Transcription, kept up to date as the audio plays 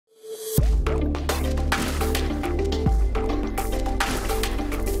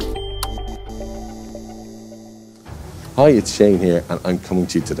Hi, it's Shane here, and I'm coming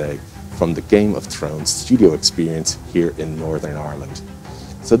to you today from the Game of Thrones studio experience here in Northern Ireland.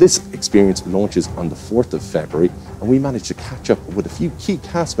 So this experience launches on the 4th of February, and we managed to catch up with a few key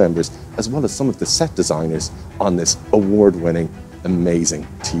cast members as well as some of the set designers on this award-winning, amazing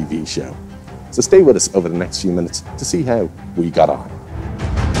TV show. So stay with us over the next few minutes to see how we got on.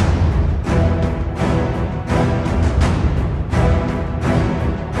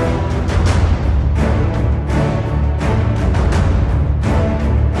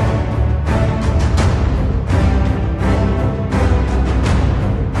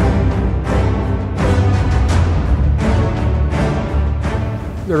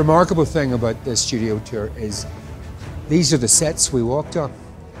 The remarkable thing about this studio tour is these are the sets we walked on.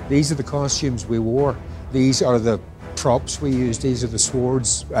 These are the costumes we wore. These are the props we used. These are the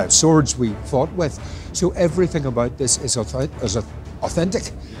swords we fought with. So everything about this is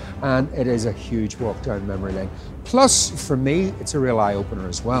authentic, and it is a huge walk down memory lane. Plus, for me, it's a real eye-opener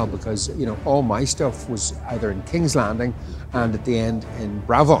as well, because all my stuff was either in King's Landing and at the end in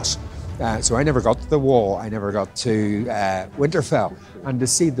Bravos. So I never got to the Wall, I never got to Winterfell, and to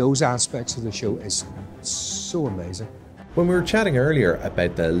see those aspects of the show is so amazing. When we were chatting earlier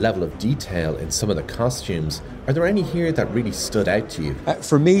about the level of detail in some of the costumes, are there any here that really stood out to you?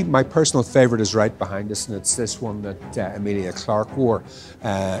 For me, my personal favourite is right behind us, and it's this one that Amelia Clarke wore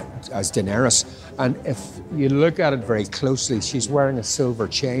as Daenerys. And if you look at it very closely, she's wearing a silver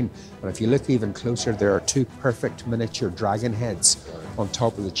chain, and if you look even closer, there are two perfect miniature dragon heads on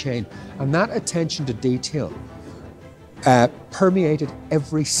top of the chain. And that attention to detail permeated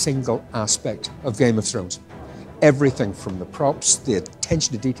every single aspect of Game of Thrones. Everything from the props, the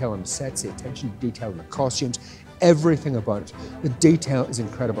attention to detail on the sets, the attention to detail in the costumes, everything about it. The detail is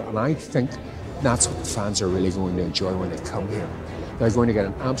incredible, and I think that's what the fans are really going to enjoy when they come here. They're going to get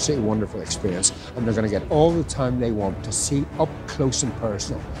an absolutely wonderful experience, and they're going to get all the time they want to see up close and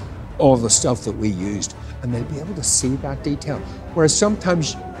personal all the stuff that we used, and they'll be able to see that detail. Whereas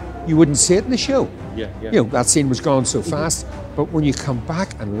sometimes you wouldn't see it in the show. That scene was gone so fast, but when you come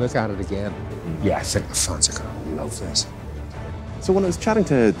back and look at it again, I think the fans are going to love this. So when I was chatting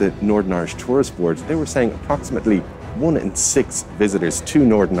to the Northern Irish Tourist Board, they were saying approximately 1 in 6 visitors to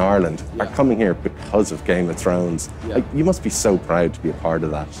Northern Ireland are coming here because of Game of Thrones. You must be so proud to be a part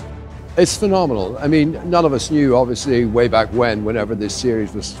of that. It's phenomenal. I mean, none of us knew, obviously, way back whenever this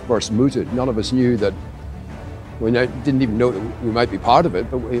series was first mooted, none of us knew that, we didn't even know that we might be part of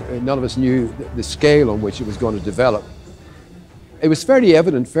it, but none of us knew the scale on which it was going to develop. It was fairly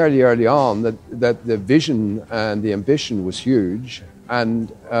evident fairly early on that the vision and the ambition was huge,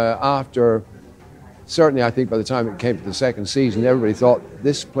 and after, certainly I think by the time it came to the second season, everybody thought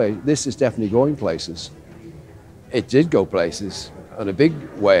this is definitely going places. It did go places in a big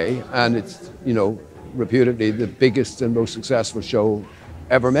way, and it's, reputedly the biggest and most successful show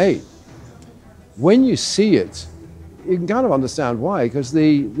ever made. When you see it, you can kind of understand why, because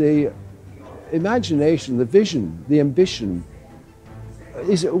the imagination, the vision, the ambition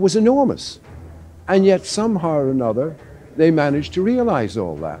was enormous. And yet somehow or another, they managed to realize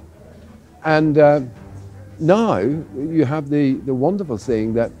all that. And now you have the wonderful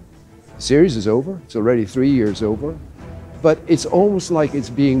thing that the series is over. It's already 3 years over. But it's almost like it's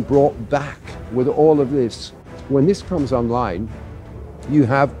being brought back with all of this. When this comes online, you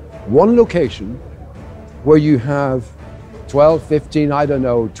have one location where you have 12, 15, I don't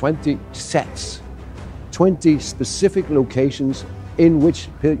know, 20 sets, 20 specific locations in which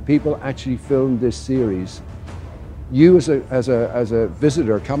people actually filmed this series. You as a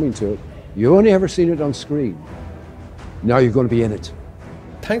visitor coming to it, you've only ever seen it on screen. Now you're going to be in it.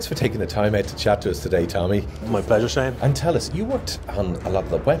 Thanks for taking the time out to chat to us today, Tommy. My pleasure, Shane. And tell us, you worked on a lot of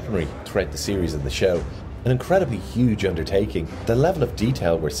the weaponry throughout the series of the show. An incredibly huge undertaking. The level of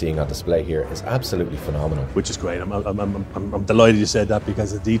detail we're seeing on display here is absolutely phenomenal. Which is great. I'm delighted you said that,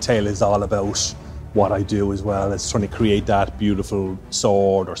 because the detail is all about what I do as well. It's trying to create that beautiful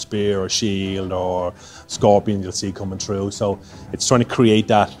sword or spear or shield or scorpion you'll see coming through. So it's trying to create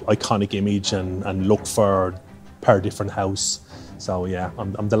that iconic image and look for per different house. So yeah,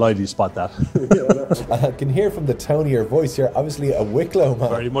 I'm delighted you spot that. I can hear from the tone of your voice, you're obviously a Wicklow man.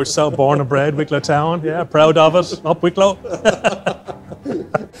 Very much so, born and bred, Wicklow town. Yeah, proud of it, up Wicklow.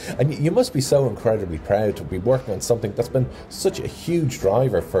 And you must be so incredibly proud to be working on something that's been such a huge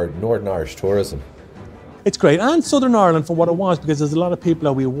driver for Northern Irish tourism. It's great, and Southern Ireland for what it was, because there's a lot of people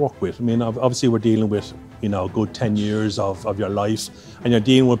that we work with. I mean, obviously we're dealing with, you know, a good 10 years of your life, and you're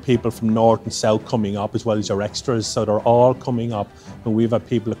dealing with people from north and south coming up, as well as your extras, so they're all coming up, and we've had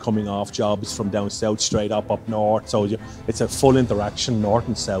people coming off jobs from down south straight up north, so it's a full interaction, north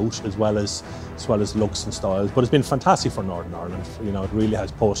and south, as well as looks and styles. But it's been fantastic for Northern Ireland. You know, it really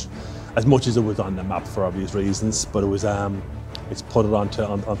has put, as much as it was on the map for obvious reasons, but it was it's put it onto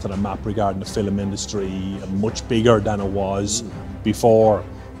the map regarding the film industry, much bigger than it was before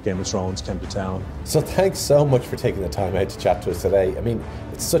Game of Thrones came to town. So thanks so much for taking the time out to chat to us today. I mean,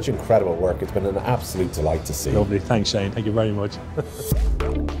 it's such incredible work. It's been an absolute delight to see. Lovely. Thanks, Shane. Thank you very much.